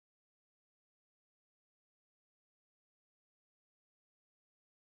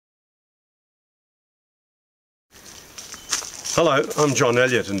Hello, I'm John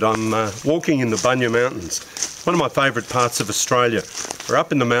Elliott and I'm walking in the Bunya Mountains. One of my favourite parts of Australia. We're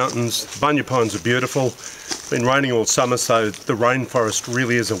up in the mountains, the Bunya pines are beautiful. It's been raining all summer, so the rainforest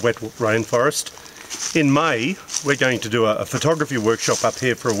really is a wet rainforest. In May, we're going to do a photography workshop up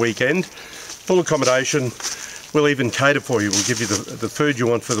here for a weekend. Full accommodation, we'll even cater for you. We'll give you the food you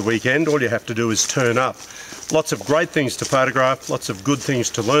want for the weekend. All you have to do is turn up. Lots of great things to photograph, lots of good things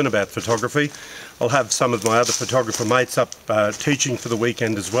to learn about photography. I'll have some of my other photographer mates up teaching for the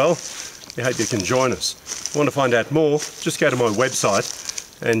weekend as well. I hope you can join us. If you want to find out more, just go to my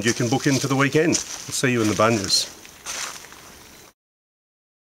website and you can book in for the weekend. I'll see you in the Bunyas.